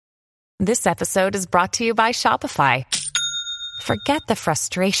This episode is brought to you by Shopify. Forget the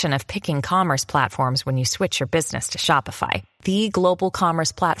frustration of picking commerce platforms when you switch your business to Shopify, the global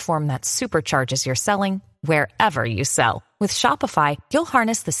commerce platform that supercharges your selling wherever you sell. With Shopify, you'll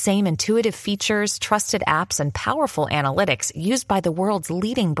harness the same intuitive features, trusted apps, and powerful analytics used by the world's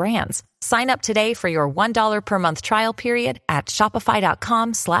leading brands. Sign up today for your $1 per month trial period at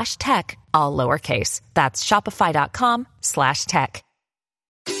shopify.com/tech, all lowercase. That's shopify.com/tech.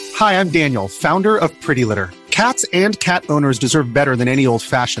 Hi, I'm Daniel, founder of Pretty Litter. Cats and cat owners deserve better than any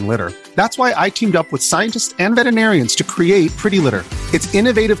old-fashioned litter. That's why I teamed up with scientists and veterinarians to create Pretty Litter. Its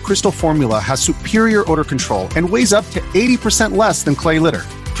innovative crystal formula has superior odor control and weighs up to 80% less than clay litter.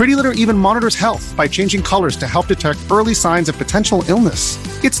 Pretty Litter even monitors health by changing colors to help detect early signs of potential illness.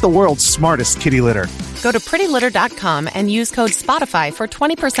 It's the world's smartest kitty litter. Go to prettylitter.com and use code SPOTIFY for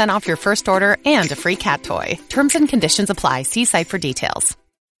 20% off your first order and a free cat toy. Terms and conditions apply. See site for details.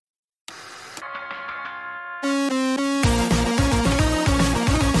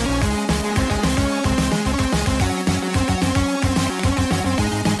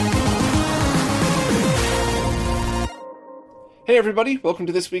 Hey everybody, welcome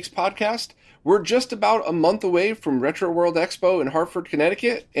to this week's podcast. We're just about a month away from Retro World Expo in Hartford,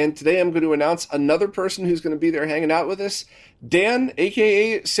 Connecticut, and today I'm going to announce another person who's going to be there hanging out with us, Dan,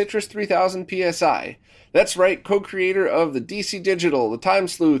 aka Citrus 3000 PSI. That's right, co-creator of the DC Digital, the Time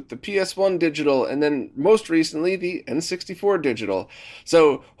Sleuth, the PS1 Digital, and then most recently the N64 Digital.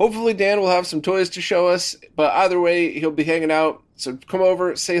 So hopefully Dan will have some toys to show us, but either way, he'll be hanging out. So come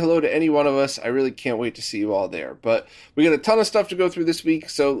over, say hello to any one of us. I really can't wait to see you all there. But we got a ton of stuff to go through this week,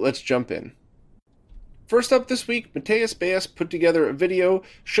 so let's jump in. First up this week, Mateus Baez put together a video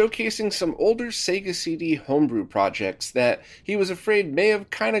showcasing some older Sega CD homebrew projects that he was afraid may have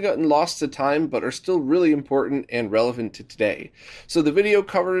kind of gotten lost to time, but are still really important and relevant to today. So the video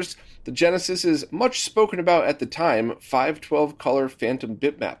covers the Genesis's much spoken about at the time 512 color Phantom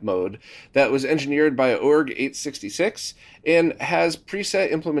bitmap mode that was engineered by Org-866 and has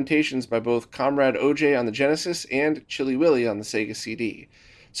preset implementations by both Comrade OJ on the Genesis and Chili Willy on the Sega CD.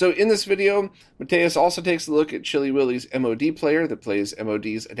 So in this video, Mateus also takes a look at Chili Willy's MOD player that plays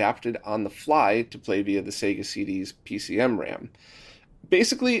MODs adapted on the fly to play via the Sega CD's PCM RAM.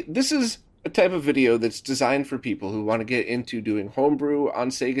 Basically, this is a type of video that's designed for people who want to get into doing homebrew on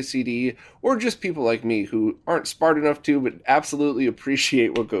Sega CD, or just people like me who aren't smart enough to, but absolutely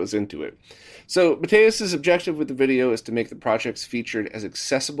appreciate what goes into it. So Mateus's objective with the video is to make the projects featured as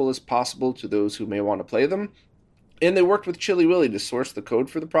accessible as possible to those who may want to play them. And they worked with Chili Willy to source the code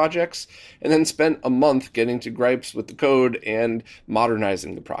for the projects, and then spent a month getting to gripes with the code and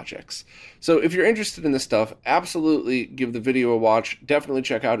modernizing the projects. So if you're interested in this stuff, absolutely give the video a watch. Definitely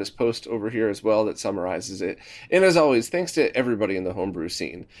check out his post over here as well that summarizes it. And as always, thanks to everybody in the homebrew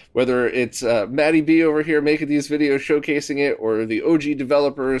scene. Whether it's Maddie B over here making these videos showcasing it, or the OG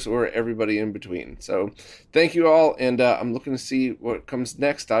developers, or everybody in between. So thank you all, and I'm looking to see what comes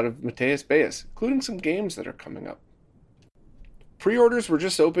next out of Mateus Baez, including some games that are coming up. Pre-orders were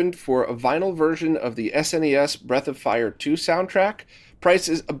just opened for a vinyl version of the SNES Breath of Fire 2 soundtrack. Price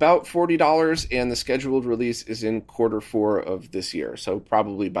is about $40, and the scheduled release is in Q4 of this year, so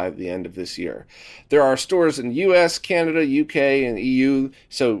probably by the end of this year. There are stores in US, Canada, UK, and EU,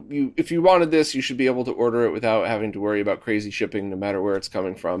 so if you wanted this, you should be able to order it without having to worry about crazy shipping, no matter where it's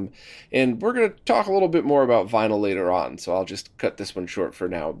coming from. And we're going to talk a little bit more about vinyl later on, so I'll just cut this one short for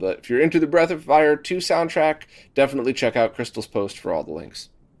now. But if you're into the Breath of Fire 2 soundtrack, definitely check out Crystal's post for all the links.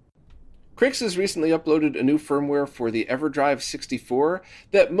 Crix has recently uploaded a new firmware for the EverDrive 64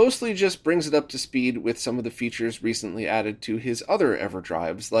 that mostly just brings it up to speed with some of the features recently added to his other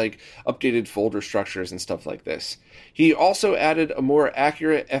EverDrives, like updated folder structures and stuff like this. He also added a more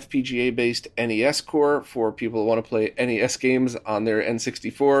accurate FPGA-based NES core for people who want to play NES games on their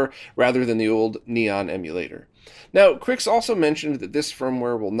N64 rather than the old Neon emulator. Now, Crix also mentioned that this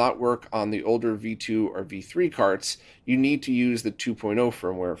firmware will not work on the older V2 or V3 carts. You need to use the 2.0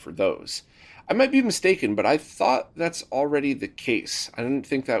 firmware for those. I might be mistaken, but I thought that's already the case. I didn't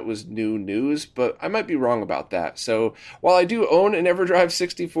think that was new news, but I might be wrong about that. So while I do own an EverDrive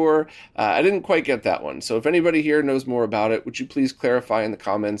 64, I didn't quite get that one. So if anybody here knows more about it, would you please clarify in the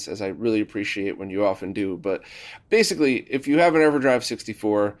comments, as I really appreciate when you often do. But basically, if you have an EverDrive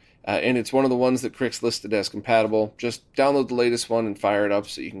 64, and it's one of the ones that Crix listed as compatible, just download the latest one and fire it up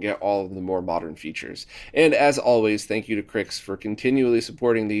so you can get all of the more modern features. And as always, thank you to Crix for continually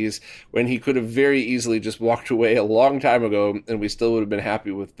supporting these when he could have very easily just walked away a long time ago and we still would have been happy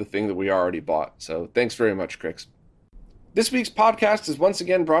with the thing that we already bought. So thanks very much, Crix. This week's podcast is once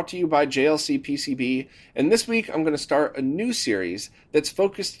again brought to you by JLC PCB, and this week I'm going to start a new series that's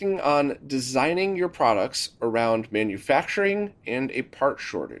focusing on designing your products around manufacturing and a part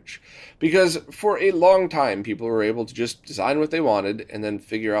shortage. Because for a long time, people were able to just design what they wanted and then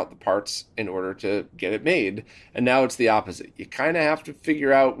figure out the parts in order to get it made, and now it's the opposite. You kind of have to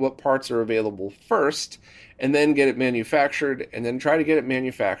figure out what parts are available first, and then get it manufactured, and then try to get it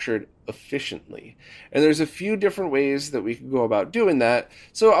manufactured efficiently. And there's a few different ways that we can go about doing that,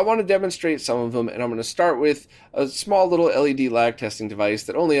 so I want to demonstrate some of them, and I'm going to start with a small little LED lag testing device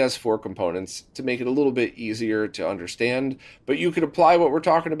that only has 4 components to make it a little bit easier to understand, but you could apply what we're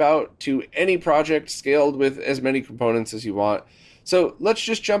talking about to any project scaled with as many components as you want. So let's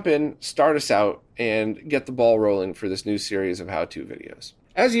just jump in, start us out, and get the ball rolling for this new series of how-to videos.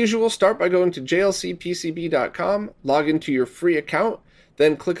 As usual, start by going to jlcpcb.com, log into your free account,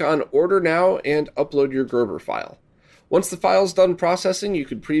 then click on Order Now and upload your Gerber file. Once the file's done processing, you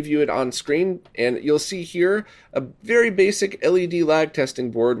can preview it on screen, and you'll see here a very basic LED lag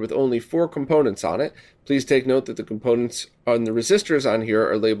testing board with only 4 components on it. Please take note that the components on the resistors on here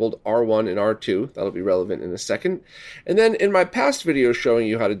are labeled R1 and R2. That'll be relevant in a second. And then in my past video showing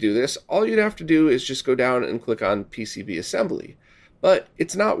you how to do this, all you'd have to do is just go down and click on PCB assembly. But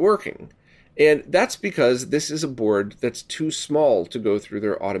it's not working. And that's because this is a board that's too small to go through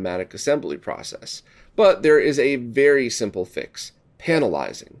their automatic assembly process. But there is a very simple fix: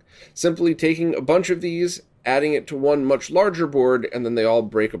 panelizing. Simply taking a bunch of these, adding it to one much larger board, and then they all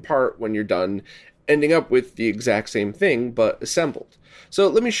break apart when you're done, ending up with the exact same thing, but assembled. So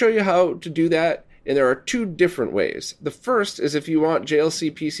let me show you how to do that. And there are 2 different ways. The first is if you want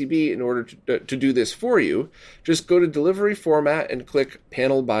JLC PCB in order to do this for you, just go to Delivery Format and click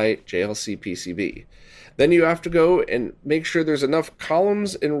Panel by JLC PCB. Then you have to go and make sure there's enough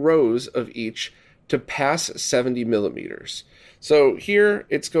columns and rows of each to pass 70 millimeters. So here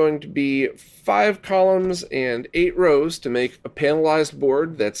it's going to be 5 columns and 8 rows to make a panelized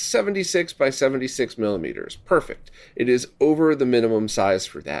board that's 76 by 76 millimeters. Perfect. It is over the minimum size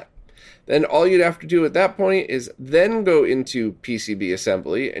for that. Then all you'd have to do at that point is then go into PCB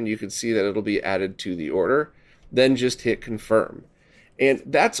assembly, and you can see that it'll be added to the order. Then just hit confirm. And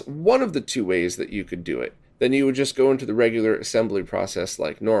that's one of the 2 ways that you could do it. Then you would just go into the regular assembly process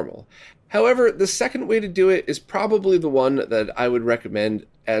like normal. However, the second way to do it is probably the one that I would recommend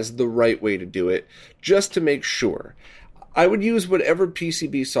as the right way to do it, just to make sure. I would use whatever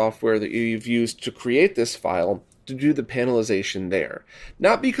PCB software that you've used to create this file to do the panelization there.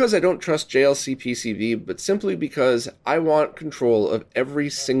 Not because I don't trust JLC PCB, but simply because I want control of every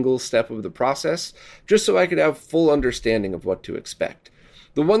single step of the process, just so I could have full understanding of what to expect.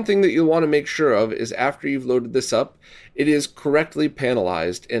 The one thing that you'll want to make sure of is after you've loaded this up, it is correctly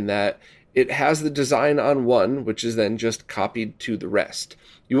panelized in that it has the design on one, which is then just copied to the rest.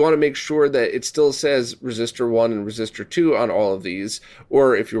 You want to make sure that it still says resistor 1 and resistor 2 on all of these,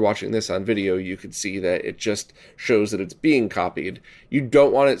 or if you're watching this on video, you could see that it just shows that it's being copied. You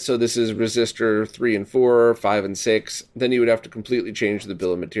don't want it so this is resistor 3 and 4, 5 and 6, then you would have to completely change the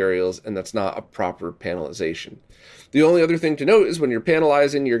bill of materials, and that's not a proper panelization. The only other thing to note is when you're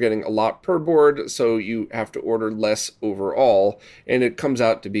panelizing, you're getting a lot per board, so you have to order less overall, and it comes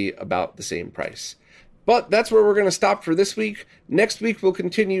out to be about the same price. But that's where we're going to stop for this week. Next week, we'll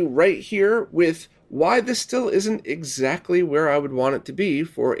continue right here with why this still isn't exactly where I would want it to be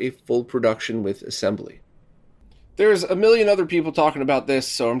for a full production with assembly. There's a million other people talking about this,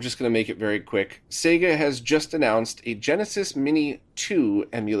 so I'm just going to make it very quick. Sega has just announced a Genesis Mini 2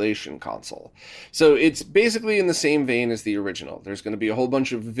 emulation console. So it's basically in the same vein as the original. There's going to be a whole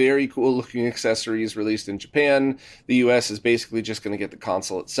bunch of very cool looking accessories released in Japan. The US is basically just going to get the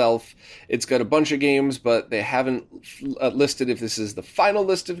console itself. It's got a bunch of games, but they haven't listed if this is the final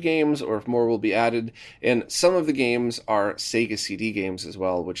list of games or if more will be added. And some of the games are Sega CD games as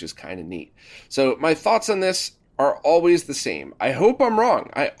well, which is kind of neat. So my thoughts on this are always the same. I hope I'm wrong.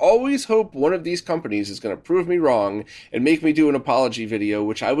 I always hope one of these companies is going to prove me wrong and make me do an apology video,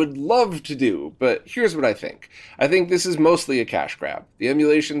 which I would love to do, but here's what I think. I think this is mostly a cash grab. The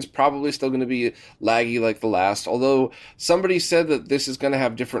emulation's probably still going to be laggy like the last, although somebody said that this is going to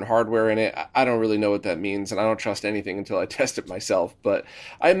have different hardware in it. I don't really know what that means, and I don't trust anything until I test it myself, but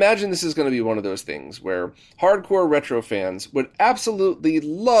I imagine this is going to be one of those things where hardcore retro fans would absolutely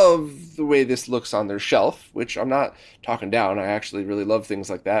love the way this looks on their shelf, which I'm not talking down. I actually really love things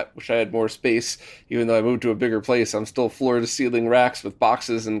like that. Wish I had more space. Even though I moved to a bigger place, I'm still floor-to-ceiling racks with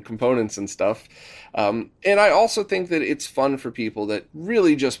boxes and components and stuff. And I also think that it's fun for people that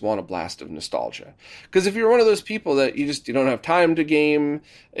really just want a blast of nostalgia. Because if you're one of those people that you don't have time to game,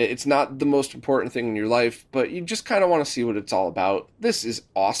 it's not the most important thing in your life, but you just kind of want to see what it's all about, this is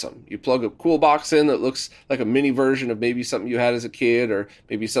awesome. You plug a cool box in that looks like a mini version of maybe something you had as a kid, or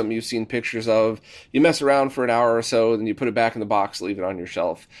maybe something you've seen pictures of. You mess around for an hour or so, then you put it back in the box, leave it on your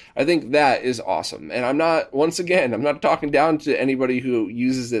shelf. I think that is awesome. And I'm not talking down to anybody who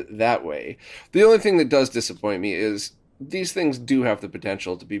uses it that way. The only thing that does disappoint me is these things do have the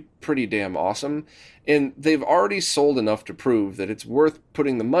potential to be pretty damn awesome, and they've already sold enough to prove that it's worth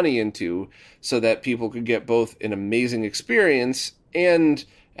putting the money into so that people could get both an amazing experience and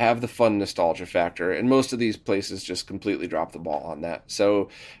have the fun nostalgia factor. And most of these places just completely drop the ball on that. So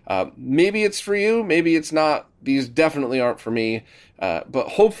maybe it's for you, maybe it's not. These definitely aren't for me, but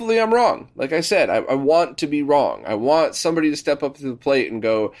hopefully I'm wrong. Like I said, I want to be wrong. I want somebody to step up to the plate and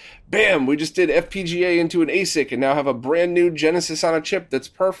go, bam, we just did FPGA into an ASIC and now have a brand new Genesis on a chip that's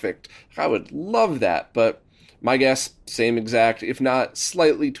perfect. I would love that, but my guess, same exact, if not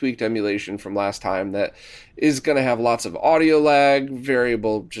slightly tweaked emulation from last time that is going to have lots of audio lag,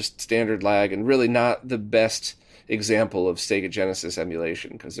 variable, just standard lag, and really not the best example of Sega Genesis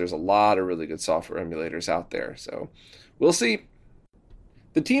emulation, because there's a lot of really good software emulators out there. So we'll see.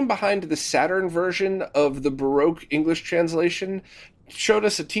 The team behind the Saturn version of the Baroque English translation showed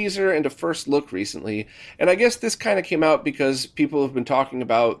us a teaser and a first look recently, and I guess this kind of came out because people have been talking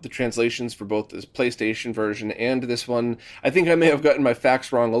about the translations for both the PlayStation version and this one. I think I may have gotten my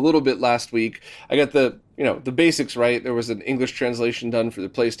facts wrong a little bit last week. I got the basics right. There was an English translation done for the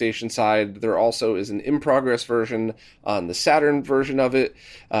PlayStation side. There also is an in-progress version on the Saturn version of it.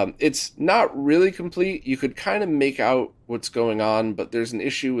 It's not really complete. You could kind of make out what's going on, but there's an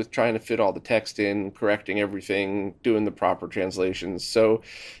issue with trying to fit all the text in, correcting everything, doing the proper translations. So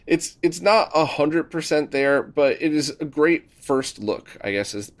it's not 100% there, but it is a great first look, I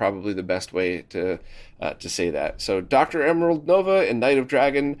guess, is probably the best way to say that. So Dr. Emerald Nova and Knight of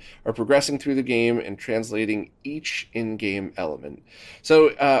Dragon are progressing through the game and translating each in-game element.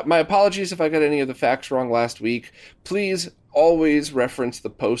 So my apologies if I got any of the facts wrong last week. Please always reference the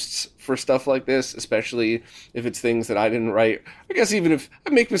posts for stuff like this, especially if it's things that I didn't write. I guess even if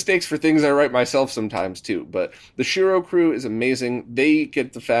I make mistakes for things I write myself sometimes too. But the Shiro crew is amazing. They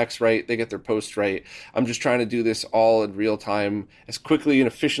get the facts right. They get their posts right. I'm just trying to do this all in real time as quickly and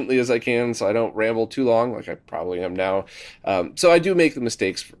efficiently as I can so I don't ramble too long like I probably am now. So I do make the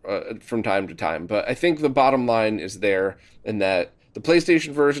mistakes from time to time. But I think the bottom line is there, in that the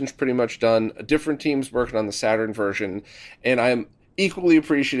PlayStation version's pretty much done. A different team's working on the Saturn version, and I'm equally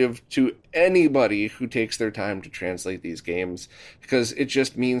appreciative to anybody who takes their time to translate these games, because it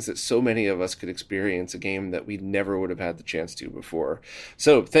just means that so many of us could experience a game that we never would have had the chance to before.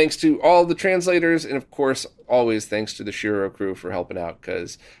 So thanks to all the translators, and of course, always thanks to the Shiro crew for helping out,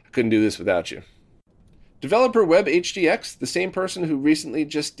 because I couldn't do this without you. Developer WebHDX, the same person who recently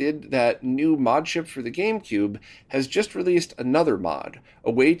just did that new mod chip for the GameCube, has just released another mod, a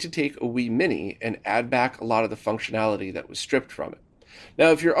way to take a Wii Mini and add back a lot of the functionality that was stripped from it.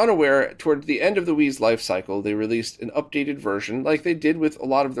 Now, if you're unaware, toward the end of the Wii's life cycle, they released an updated version, like they did with a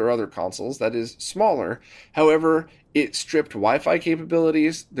lot of their other consoles, that is smaller. However, it stripped Wi-Fi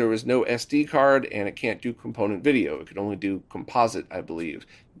capabilities, there was no SD card, and it can't do component video. It could only do composite, I believe.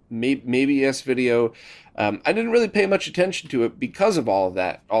 Maybe S-Video. I didn't really pay much attention to it because of all of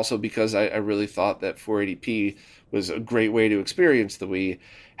that. Also because I really thought that 480p was a great way to experience the Wii.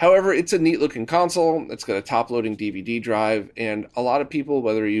 However, it's a neat-looking console. It's got a top-loading DVD drive, and a lot of people,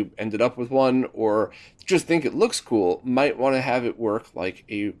 whether you ended up with one or just think it looks cool, might want to have it work like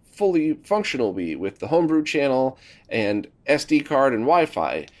a fully functional Wii with the homebrew channel and SD card and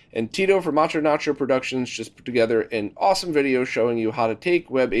Wi-Fi. And Tito from Macho Nacho Productions just put together an awesome video showing you how to take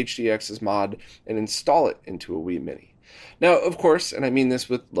WebHDX's mod and install it into a Wii Mini. Now, of course, and I mean this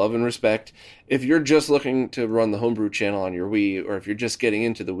with love and respect, if you're just looking to run the homebrew channel on your Wii, or if you're just getting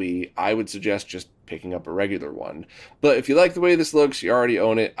into the Wii, I would suggest just picking up a regular one. But if you like the way this looks, you already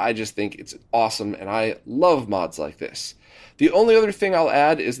own it. I just think it's awesome, and I love mods like this. The only other thing I'll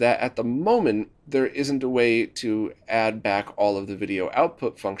add is that at the moment, there isn't a way to add back all of the video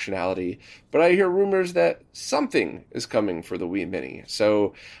output functionality, but I hear rumors that something is coming for the Wii Mini.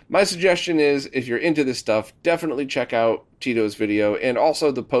 So my suggestion is, if you're into this stuff, definitely check out Tito's video, and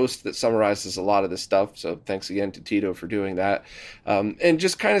also the post that summarizes a lot of this stuff. So thanks again to Tito for doing that. And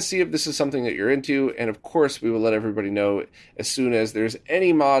just kind of see if this is something that you're into. And of course, we will let everybody know as soon as there's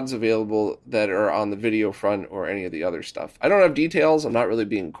any mods available that are on the video front or any of the other stuff. I don't have details. I'm not really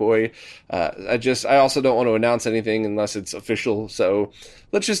being coy. I also don't want to announce anything unless it's official. So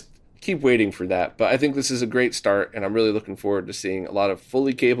let's just keep waiting for that. But I think this is a great start, and I'm really looking forward to seeing a lot of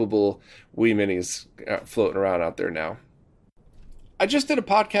fully capable Wii Minis floating around out there now. I just did a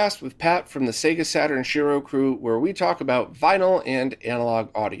podcast with Pat from the Sega Saturn Shiro crew where we talk about vinyl and analog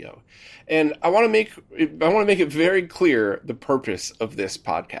audio. And I want to make it very clear the purpose of this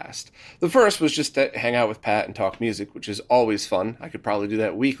podcast. The first was just to hang out with Pat and talk music, which is always fun. I could probably do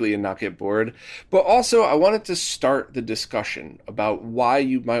that weekly and not get bored. But also, I wanted to start the discussion about why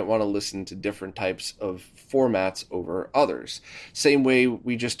you might want to listen to different types of formats over others. Same way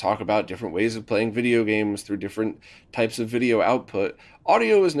we just talk about different ways of playing video games through different types of video output.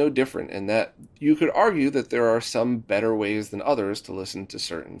 Audio is no different in that you could argue that there are some better ways than others to listen to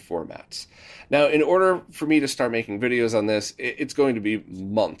certain formats. Now, in order for me to start making videos on this, it's going to be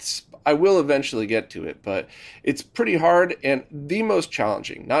months. I will eventually get to it, but it's pretty hard and the most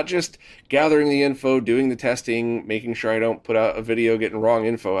challenging. Not just gathering the info, doing the testing, making sure I don't put out a video getting wrong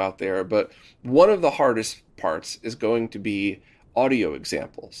info out there, but one of the hardest parts is going to be audio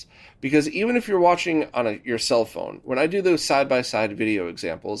examples. Because even if you're watching on your cell phone, when I do those side-by-side video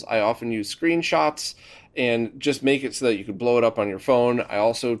examples, I often use screenshots and just make it so that you can blow it up on your phone. I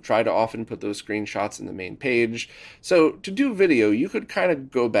also try to often put those screenshots in the main page. So to do video, you could kind of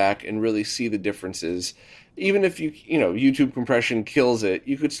go back and really see the differences. Even if YouTube compression kills it,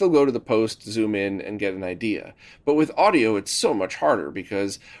 you could still go to the post, zoom in, and get an idea. But with audio, it's so much harder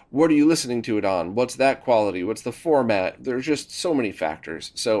because what are you listening to it on? What's that quality? What's the format? There's just so many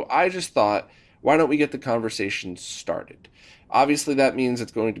factors. So I just thought, why don't we get the conversation started? Obviously, that means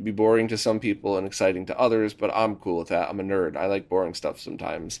it's going to be boring to some people and exciting to others, but I'm cool with that. I'm a nerd. I like boring stuff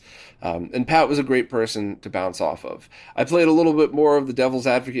sometimes. And Pat was a great person to bounce off of. I played a little bit more of the devil's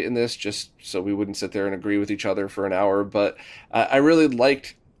advocate in this, just so we wouldn't sit there and agree with each other for an hour, but I really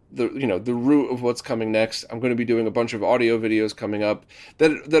liked the root of what's coming next. I'm going to be doing a bunch of audio videos coming up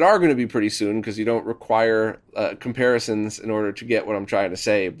that are going to be pretty soon because you don't require comparisons in order to get what I'm trying to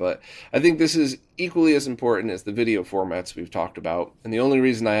say. But I think this is equally as important as the video formats we've talked about. And the only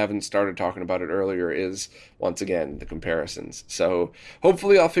reason I haven't started talking about it earlier is, once again, the comparisons. So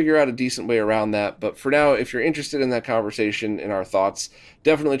hopefully I'll figure out a decent way around that. But for now, if you're interested in that conversation and our thoughts,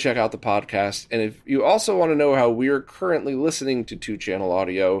 definitely check out the podcast. And if you also want to know how we're currently listening to 2-channel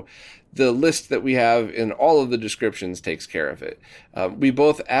audio, the list that we have in all of the descriptions takes care of it. We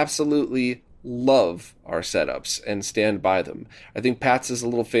both absolutely love our setups and stand by them. I think Pat's is a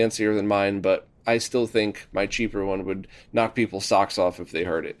little fancier than mine, but I still think my cheaper one would knock people's socks off if they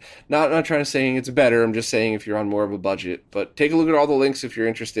heard it. Not trying to say it's better, I'm just saying if you're on more of a budget. But take a look at all the links if you're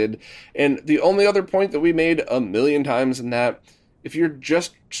interested. And the only other point that we made a million times in that, if you're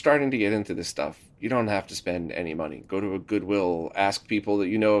just starting to get into this stuff, you don't have to spend any money. Go to a Goodwill, ask people that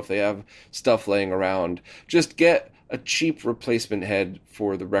you know if they have stuff laying around. Just get a cheap replacement head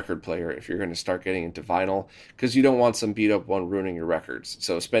for the record player if you're going to start getting into vinyl, because you don't want some beat up one ruining your records.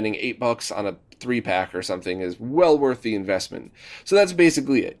 So spending $8 on a 3-pack or something is well worth the investment. So that's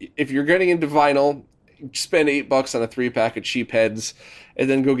basically it. If you're getting into vinyl, spend $8 on a 3-pack of cheap heads and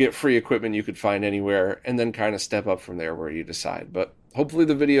then go get free equipment you could find anywhere and then kind of step up from there where you decide. But hopefully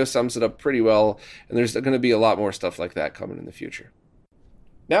the video sums it up pretty well, and there's going to be a lot more stuff like that coming in the future.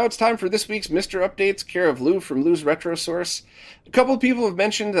 Now it's time for this week's Mr. Updates, care of Lou from Lou's Retro Source. A couple of people have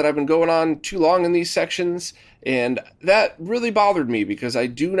mentioned that I've been going on too long in these sections, and that really bothered me because I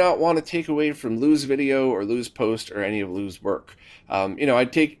do not want to take away from Lou's video or Lou's post or any of Lou's work. I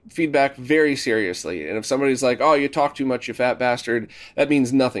take feedback very seriously, and if somebody's like, oh, you talk too much, you fat bastard, that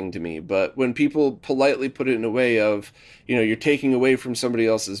means nothing to me. But when people politely put it in a way of, you're taking away from somebody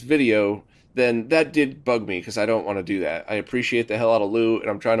else's video, then that did bug me because I don't want to do that. I appreciate the hell out of Lou, and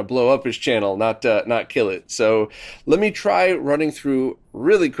I'm trying to blow up his channel, not kill it. So let me try running through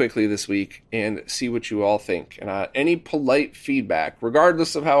really quickly this week and see what you all think. And any polite feedback,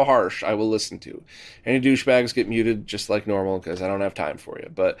 regardless of how harsh, I will listen to. Any douchebags get muted just like normal because I don't have time for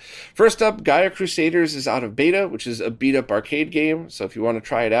you. But first up, Gaia Crusaders is out of beta, which is a beat-up arcade game. So if you want to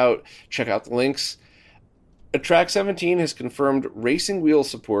try it out, check out the links. Track 17 has confirmed racing wheel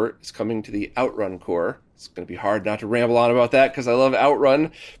support is coming to the Outrun core. It's going to be hard not to ramble on about that because I love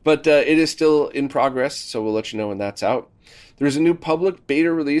Outrun, but it is still in progress, so we'll let you know when that's out. There's a new public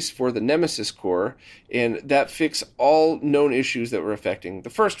beta release for the Nemesis core, and that fixed all known issues that were affecting the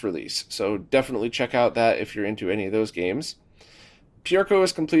first release, so definitely check out that if you're into any of those games. Pierco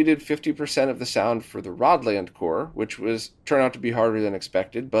has completed 50% of the sound for the Rodland core, which turned out to be harder than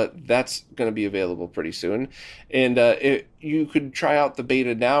expected, but that's going to be available pretty soon. And you could try out the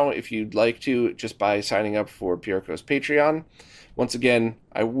beta now if you'd like to, just by signing up for Pierco's Patreon. Once again,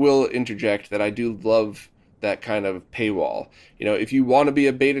 I will interject that I do love that kind of paywall. If you want to be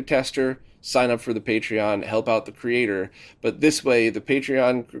a beta tester, sign up for the Patreon, help out the creator. But this way, the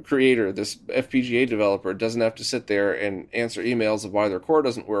Patreon creator, this FPGA developer, doesn't have to sit there and answer emails of why their core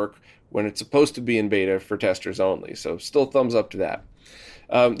doesn't work when it's supposed to be in beta for testers only. So still thumbs up to that.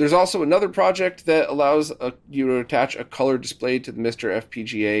 There's also another project that allows you to attach a color display to the Mr.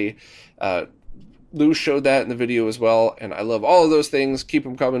 FPGA. Lou showed that in the video as well, and I love all of those things. Keep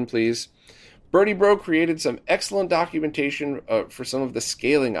them coming, please. Birdie Bro created some excellent documentation for some of the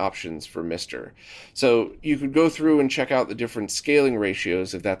scaling options for Mr. So you could go through and check out the different scaling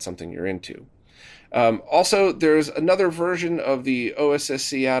ratios if that's something you're into. Also, there's another version of the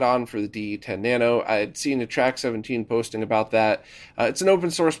OSSC add-on for the DE10 Nano. I had seen a Track 17 posting about that. It's an open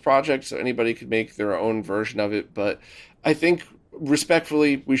source project, so anybody could make their own version of it, but I think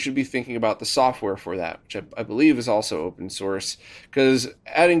respectfully, we should be thinking about the software for that, which I believe is also open source, because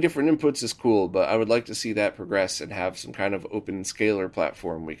adding different inputs is cool, but I would like to see that progress and have some kind of open scaler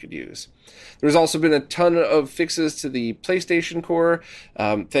platform we could use. There's also been a ton of fixes to the PlayStation core,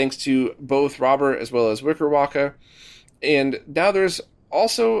 thanks to both Robert as well as Wickerwaka, and now there's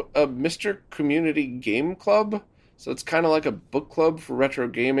also a Mr. Community Game Club. So it's kind of like a book club for retro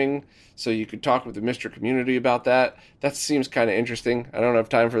gaming, so you could talk with the Mr. community about that. That seems kind of interesting. I don't have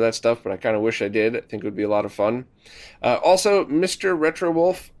time for that stuff, but I kind of wish I did. I think it would be a lot of fun. Also, Mr. Retro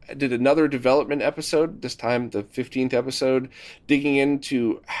Wolf did another development episode, this time the 15th episode, digging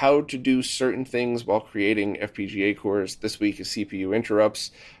into how to do certain things while creating FPGA cores. This week is CPU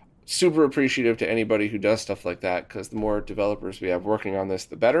interrupts. Super appreciative to anybody who does stuff like that, because the more developers we have working on this,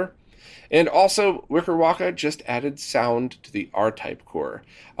 the better. And also, Wickerwaka just added sound to the R-Type core.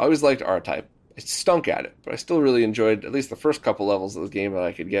 I always liked R-Type. I stunk at it, but I still really enjoyed at least the first couple levels of the game that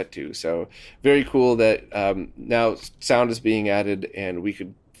I could get to. So very cool that now sound is being added, and we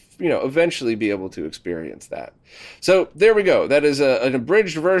could eventually be able to experience that. So there we go. That is an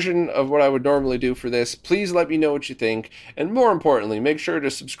abridged version of what I would normally do for this. Please let me know what you think. And more importantly, make sure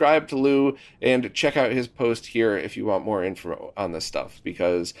to subscribe to Lou and check out his post here if you want more info on this stuff,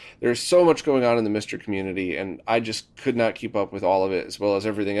 because there's so much going on in the Mr. community, and I just could not keep up with all of it, as well as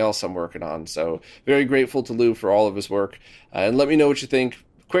everything else I'm working on. So very grateful to Lou for all of his work. And let me know what you think,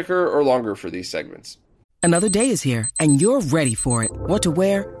 quicker or longer for these segments. Another day is here, and you're ready for it. What to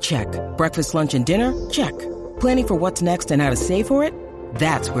wear? Check. Breakfast, lunch, and dinner? Check. Planning for what's next and how to save for it?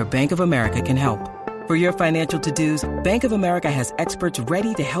 That's where Bank of America can help. For your financial to-dos, Bank of America has experts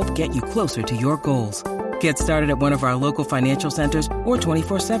ready to help get you closer to your goals. Get started at one of our local financial centers or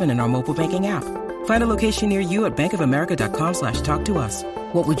 24/7 in our mobile banking app. Find a location near you at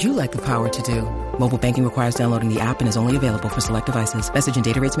bankofamerica.com/talktous. What would you like the power to do? Mobile banking requires downloading the app and is only available for select devices. Message and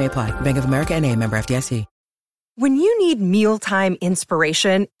data rates may apply. Bank of America NA, member FDIC. When you need mealtime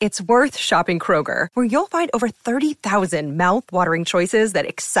inspiration, it's worth shopping Kroger, where you'll find over 30,000 mouth-watering choices that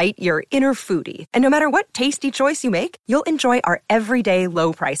excite your inner foodie. And no matter what tasty choice you make, you'll enjoy our everyday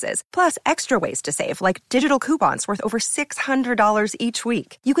low prices, plus extra ways to save, like digital coupons worth over $600 each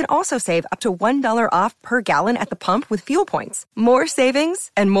week. You can also save up to $1 off per gallon at the pump with fuel points. More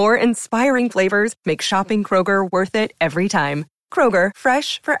savings and more inspiring flavors make shopping Kroger worth it every time. Kroger,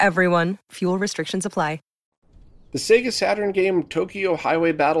 fresh for everyone. Fuel restrictions apply. The Sega Saturn game Tokyo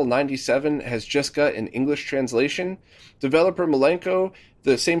Highway Battle 97 has just got an English translation. Developer Malenko,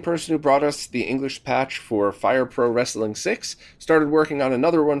 the same person who brought us the English patch for Fire Pro Wrestling 6, started working on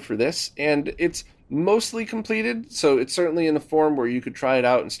another one for this, and it's mostly completed, so it's certainly in a form where you could try it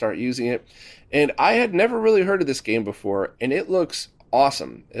out and start using it. And I had never really heard of this game before, and it looks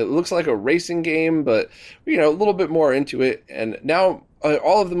awesome. It looks like a racing game, but a little bit more into it, and now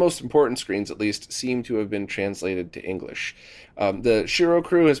all of the most important screens, at least, seem to have been translated to English. The Shiro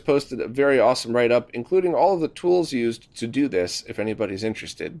crew has posted a very awesome write-up, including all of the tools used to do this, if anybody's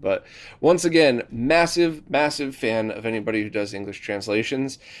interested. But once again, massive, massive fan of anybody who does English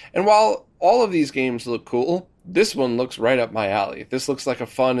translations. And while all of these games look cool, this one looks right up my alley. This looks like a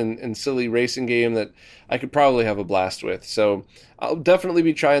fun and silly racing game that I could probably have a blast with. So I'll definitely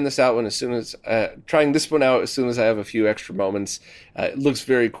be trying this out as soon as I have a few extra moments. It looks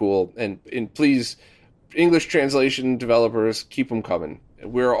very cool, and please, English translation developers, keep them coming.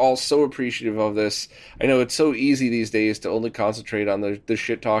 We're all so appreciative of this. I know it's so easy these days to only concentrate on the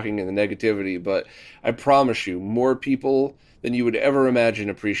shit talking and the negativity, but I promise you, more people than you would ever imagine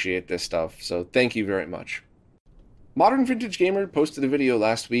appreciate this stuff. So thank you very much. Modern Vintage Gamer posted a video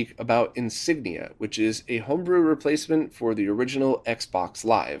last week about Insignia, which is a homebrew replacement for the original Xbox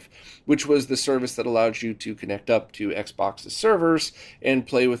Live, which was the service that allowed you to connect up to Xbox's servers and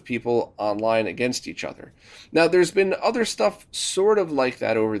play with people online against each other. Now, there's been other stuff sort of like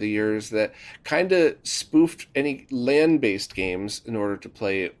that over the years that kind of spoofed any LAN-based games in order to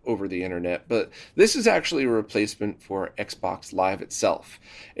play over the internet, but this is actually a replacement for Xbox Live itself,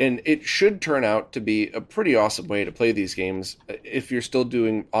 and it should turn out to be a pretty awesome way to play these games if you're still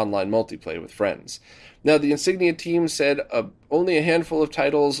doing online multiplayer with friends. Now, the Insignia team said only a handful of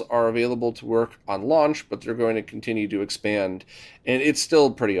titles are available to work on launch, but they're going to continue to expand, and it's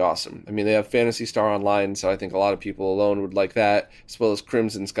still pretty awesome. I mean, they have Phantasy Star Online, so I think a lot of people alone would like that, as well as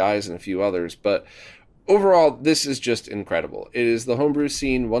Crimson Skies and a few others, but overall, this is just incredible. It is the homebrew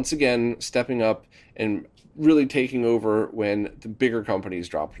scene once again stepping up and really taking over when the bigger companies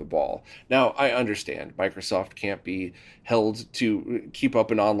drop the ball. Now, I understand Microsoft can't be held to keep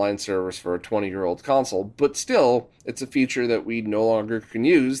up an online service for a 20-year-old console, but still, it's a feature that we no longer can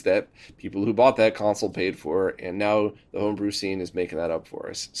use that people who bought that console paid for, and now the homebrew scene is making that up for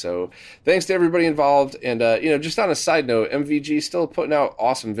us. So thanks to everybody involved, and just on a side note, MVG still putting out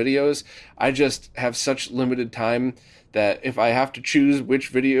awesome videos. I just have such limited time that if I have to choose which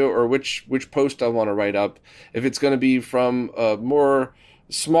video or which post I want to write up, if it's going to be from a more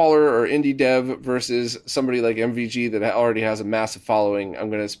smaller or indie dev versus somebody like MVG that already has a massive following, I'm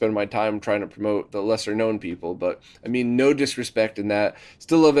going to spend my time trying to promote the lesser known people. But I mean, no disrespect in that.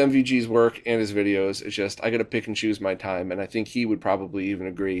 Still love MVG's work and his videos. It's just I got to pick and choose my time, and I think he would probably even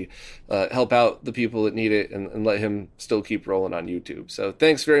agree. Help out the people that need it and let him still keep rolling on YouTube. So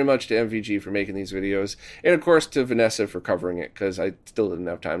thanks very much to MVG for making these videos, and of course to Vanessa for covering it, because I still didn't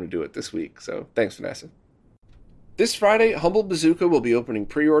have time to do it this week. So thanks, Vanessa. This Friday, Humble Bazooka will be opening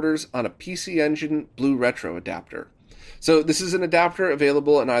pre-orders on a PC Engine Blue Retro adapter. So this is an adapter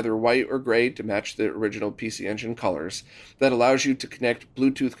available in either white or gray to match the original PC Engine colors that allows you to connect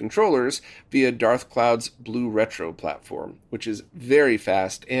Bluetooth controllers via Darth Cloud's Blue Retro platform, which is very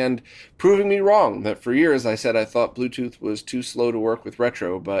fast and proving me wrong that for years I said I thought Bluetooth was too slow to work with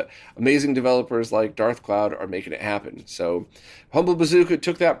Retro, but amazing developers like Darth Cloud are making it happen. So Humble Bazooka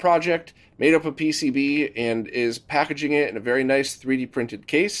took that project, made up a PCB, and is packaging it in a very nice 3D printed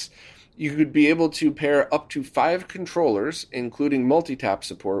case. You could be able to pair up to 5 controllers, including multi-tap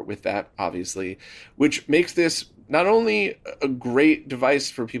support with that, obviously, which makes this not only a great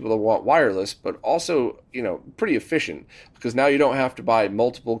device for people that want wireless, but also, pretty efficient, because now you don't have to buy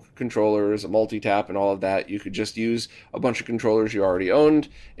multiple controllers, a multi-tap, and all of that. You could just use a bunch of controllers you already owned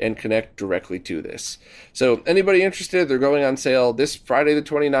and connect directly to this. So anybody interested, they're going on sale this Friday the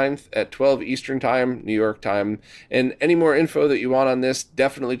 29th at 12 Eastern Time, New York time. And any more info that you want on this,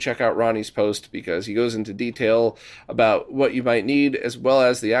 definitely check out Ronnie's post, because he goes into detail about what you might need, as well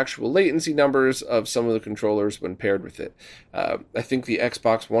as the actual latency numbers of some of the controllers when paired with it. I think the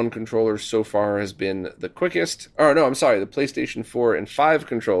Xbox One controller so far has been the quickest. The PlayStation 4 and 5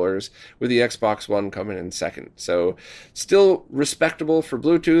 controllers, with the Xbox One coming in second. So still respectable for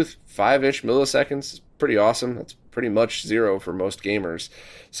Bluetooth. 5-ish milliseconds is pretty awesome. That's pretty much zero for most gamers.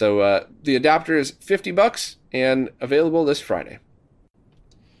 So the adapter is $50 and available this Friday.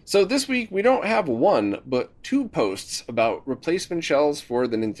 So this week, we don't have one, but 2 posts about replacement shells for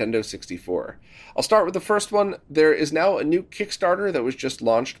the Nintendo 64. I'll start with the first one. There is now a new Kickstarter that was just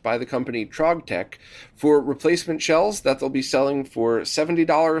launched by the company Trogtech for replacement shells that they'll be selling for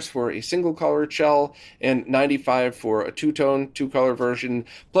 $70 for a single-color shell and $95 for a two-tone, two-color version.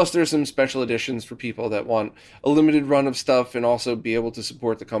 Plus, there's some special editions for people that want a limited run of stuff and also be able to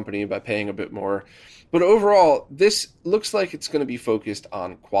support the company by paying a bit more. But overall, this looks like it's going to be focused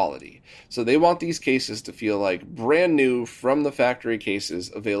on quality. So they want these cases to feel like brand new from the factory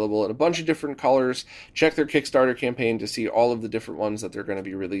cases, available in a bunch of different colors. Check their Kickstarter campaign to see all of the different ones that they're going to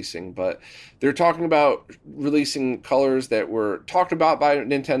be releasing. But they're talking about releasing colors that were talked about by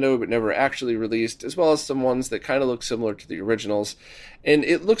Nintendo but never actually released, as well as some ones that kind of look similar to the originals. And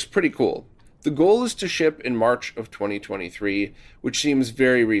it looks pretty cool. The goal is to ship in March of 2023, which seems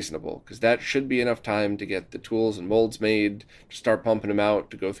very reasonable, because that should be enough time to get the tools and molds made, to start pumping them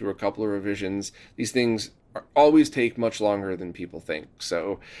out, to go through a couple of revisions. These things always take much longer than people think.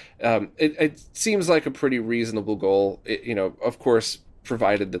 So it seems like a pretty reasonable goal, of course,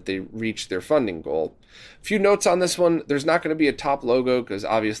 provided that they reach their funding goal. A few notes on this one. There's not going to be a top logo, because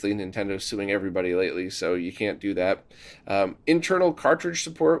obviously Nintendo's suing everybody lately, so you can't do that. Internal cartridge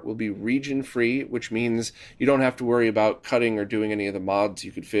support will be region-free, which means you don't have to worry about cutting or doing any of the mods.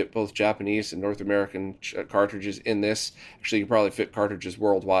 You could fit both Japanese and North American cartridges in this. Actually, you could probably fit cartridges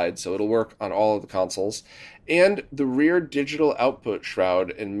worldwide, so it'll work on all of the consoles. and the rear digital output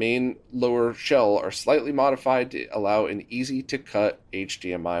shroud and main lower shell are slightly modified to allow an easy-to-cut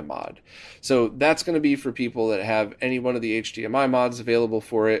HDMI mod. So that's going to be for people that have any one of the HDMI mods available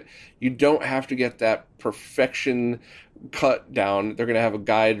for it. You don't have to get that perfection cut down. They're going to have a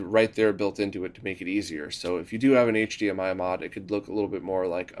guide right there built into it to make it easier. So if you do have an HDMI mod, it could look a little bit more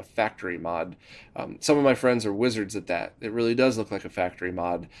like a factory mod. Some of my friends are wizards at that. It really does look like a factory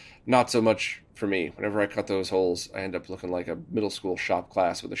mod. Not so much for me. Whenever I cut those holes, I end up looking like a middle school shop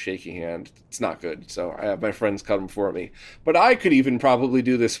class with a shaky hand. It's not good. So I have my friends cut them for me. But I could even probably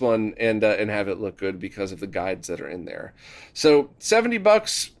do this one and have it look good because of the guides that are in there. So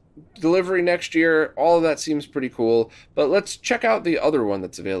 $70, delivery next year, all of that seems pretty cool, but let's check out the other one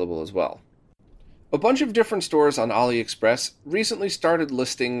that's available as well. A bunch of different stores on AliExpress recently started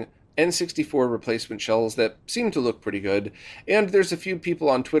listing N64 replacement shells that seem to look pretty good, and there's a few people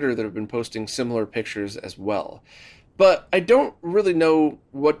on Twitter that have been posting similar pictures as well. But I don't really know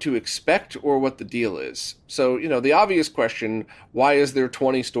what to expect or what the deal is. So, the obvious question, why is there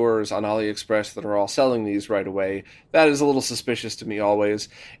 20 stores on AliExpress that are all selling these right away? That is a little suspicious to me always.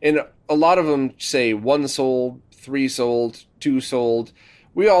 And a lot of them say 1 sold, 3 sold, 2 sold.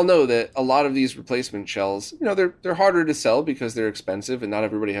 We all know that a lot of these replacement shells, they're harder to sell because they're expensive and not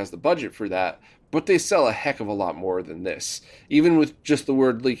everybody has the budget for that. But they sell a heck of a lot more than this, even with just the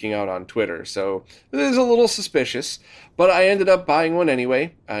word leaking out on Twitter. So it is a little suspicious, but I ended up buying one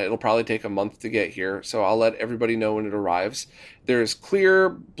anyway. It'll probably take a month to get here, so I'll let everybody know when it arrives. There's clear,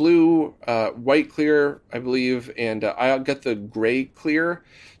 blue, white clear, I believe, and I'll get the gray clear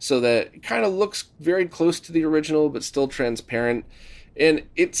so that it kind of looks very close to the original, but still transparent. And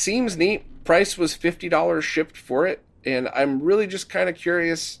it seems neat. Price was $50 shipped for it, and I'm really just kind of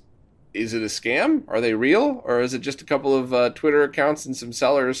curious. Is it a scam? Are they real? Or is it just a couple of Twitter accounts and some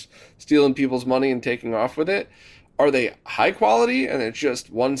sellers stealing people's money and taking off with it? Are they high quality and it's just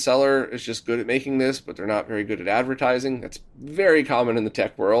one seller is just good at making this, but they're not very good at advertising? That's very common in the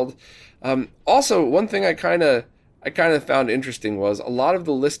tech world. Also, one thing I kind of found interesting was a lot of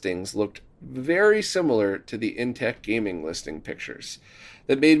the listings looked very similar to the Intech Gaming listing pictures.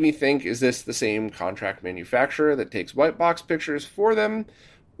 That made me think, is this the same contract manufacturer that takes white box pictures for them?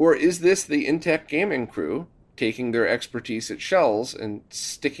 Or is this the Intech Gaming crew taking their expertise at shells and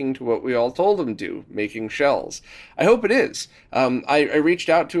sticking to what we all told them to, making shells? I hope it is. I reached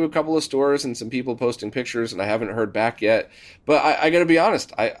out to a couple of stores and some people posting pictures, and I haven't heard back yet. But I got to be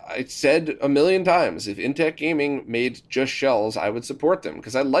honest, I said a million times, if Intech Gaming made just shells, I would support them,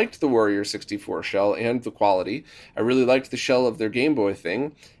 because I liked the Warrior 64 shell and the quality. I really liked the shell of their Game Boy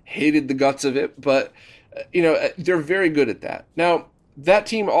thing. Hated the guts of it, but, they're very good at that. Now, that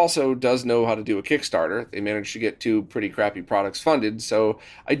team also does know how to do a Kickstarter. They managed to get 2 pretty crappy products funded, so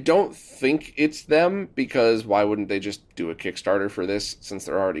I don't think it's them, because why wouldn't they just do a Kickstarter for this since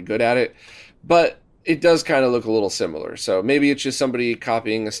they're already good at it? But it does kind of look a little similar, so maybe it's just somebody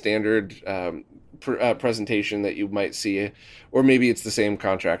copying a standard presentation that you might see, or maybe it's the same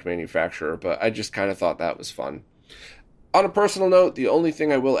contract manufacturer, but I just kind of thought that was fun. On a personal note, the only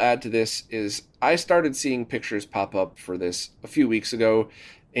thing I will add to this is I started seeing pictures pop up for this a few weeks ago,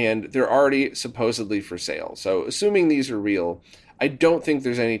 and they're already supposedly for sale. So assuming these are real, I don't think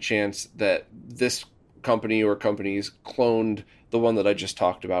there's any chance that this company or companies cloned the one that I just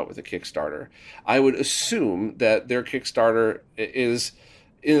talked about with a Kickstarter. I would assume that their Kickstarter is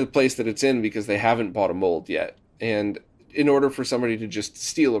in the place that it's in because they haven't bought a mold yet. And in order for somebody to just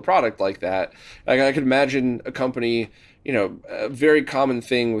steal a product like that, I could imagine a company, a very common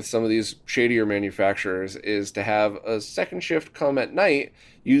thing with some of these shadier manufacturers is to have a second shift come at night,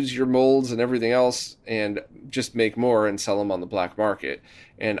 use your molds and everything else, and just make more and sell them on the black market.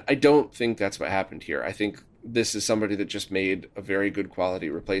 And I don't think that's what happened here. I think this is somebody that just made a very good quality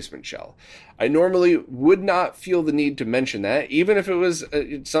replacement shell. I normally would not feel the need to mention that, even if it was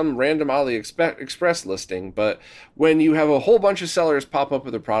some random AliExpress listing, but when you have a whole bunch of sellers pop up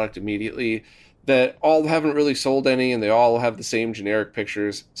with a product immediately that all haven't really sold any and they all have the same generic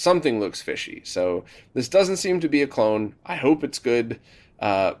pictures, something looks fishy. So this doesn't seem to be a clone. I hope it's good.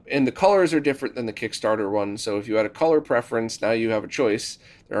 And the colors are different than the Kickstarter one, so if you had a color preference, now you have a choice.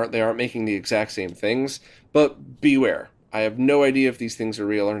 They aren't making the exact same things, but beware. I have no idea if these things are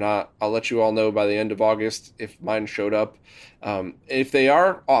real or not. I'll let you all know by the end of August if mine showed up. If they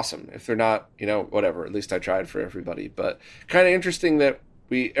are, awesome. If they're not, whatever. At least I tried for everybody. But kind of interesting that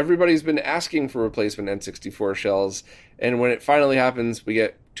everybody's been asking for replacement N64 shells, and when it finally happens, we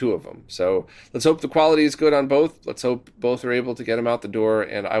get 2 of them. So let's hope the quality is good on both. Let's hope both are able to get them out the door,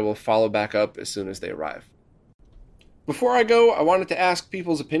 and I will follow back up as soon as they arrive. Before I go, I wanted to ask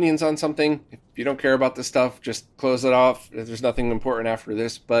people's opinions on something. If If you don't care about this stuff, just close it off. There's nothing important after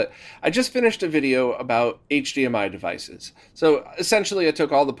this. But I just finished a video about HDMI devices. So essentially, I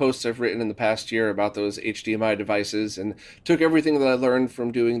took all the posts I've written in the past year about those HDMI devices and took everything that I learned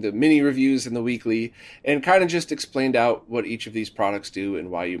from doing the mini reviews and the weekly and kind of just explained out what each of these products do and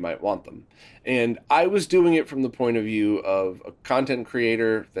why you might want them. And I was doing it from the point of view of a content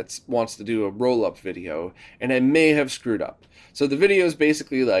creator that wants to do a roll-up video, and I may have screwed up. So the video is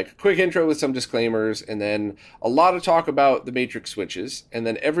basically like a quick intro with some disclaimers, and then a lot of talk about the matrix switches, and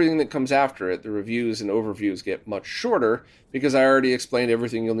then everything that comes after it, the reviews and overviews, get much shorter because I already explained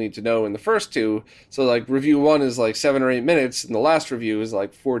everything you'll need to know in the first two. So like review 1 is like 7 or 8 minutes, and the last review is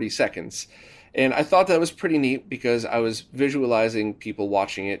like 40 seconds. And I thought that was pretty neat because I was visualizing people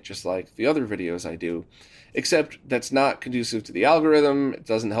watching it just like the other videos I do, except that's not conducive to the algorithm. It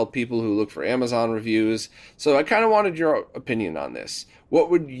doesn't help people who look for Amazon reviews. So I kind of wanted your opinion on this. What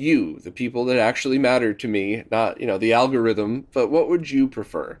would you, the people that actually matter to me, not, the algorithm, but what would you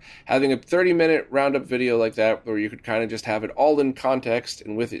prefer? Having a 30-minute roundup video like that where you could kind of just have it all in context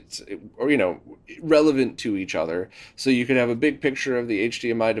and with it, or, relevant to each other. So you could have a big picture of the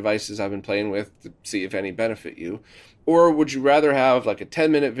HDMI devices I've been playing with to see if any benefit you. Or would you rather have like a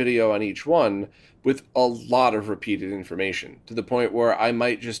 10-minute video on each one with a lot of repeated information to the point where I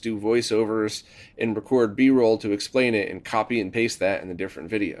might just do voiceovers and record B-roll to explain it and copy and paste that in the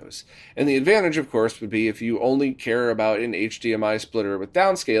different videos? And the advantage, of course, would be if you only care about an HDMI splitter with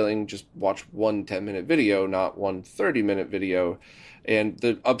downscaling, just watch one 10-minute video, not one 30-minute video. And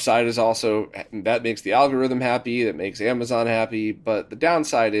the upside is also that makes the algorithm happy, that makes Amazon happy. But the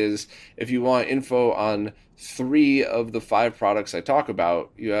downside is if you want info on 3 of the 5 products I talk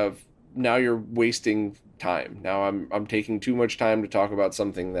about, now you're wasting time. Now I'm taking too much time to talk about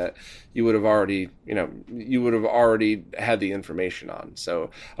something that you would have already had the information on. So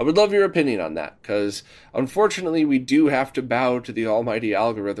I would love your opinion on that, because unfortunately we do have to bow to the almighty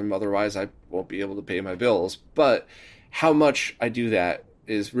algorithm, otherwise I won't be able to pay my bills. But how much I do that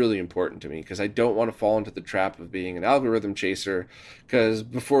is really important to me, because I don't want to fall into the trap of being an algorithm chaser, because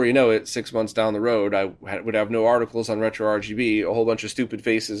before you know it, 6 months down the road, I would have no articles on Retro RGB, a whole bunch of stupid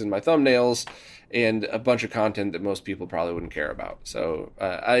faces in my thumbnails, and a bunch of content that most people probably wouldn't care about. So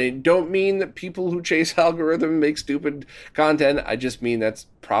I don't mean that people who chase algorithm make stupid content. I just mean that's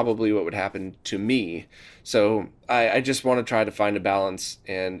probably what would happen to me. So I just want to try to find a balance,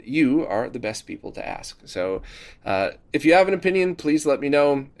 and you are the best people to ask. So if you have an opinion, please let me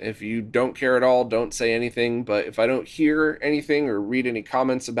know. If you don't care at all, don't say anything. But if I don't hear anything or read any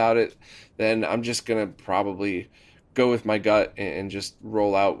comments about it, then I'm just going to probably go with my gut and just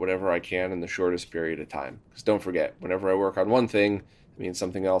roll out whatever I can in the shortest period of time. Because don't forget, whenever I work on one thing, it means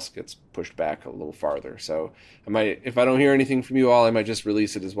something else gets pushed back a little farther. So if I don't hear anything from you all, I might just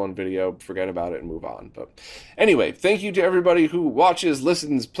release it as one video, forget about it, and move on. But anyway, thank you to everybody who watches,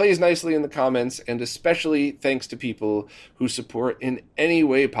 listens, plays nicely in the comments, and especially thanks to people who support in any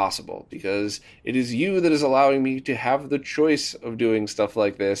way possible, because it is you that is allowing me to have the choice of doing stuff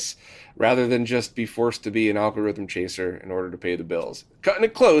like this, rather than just be forced to be an algorithm chaser in order to pay the bills. Cutting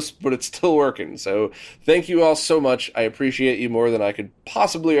it close, but it's still working. So thank you all so much. I appreciate you more than I could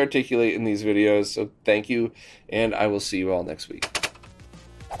possibly articulate in these videos. So thank you, and I will see you all next week.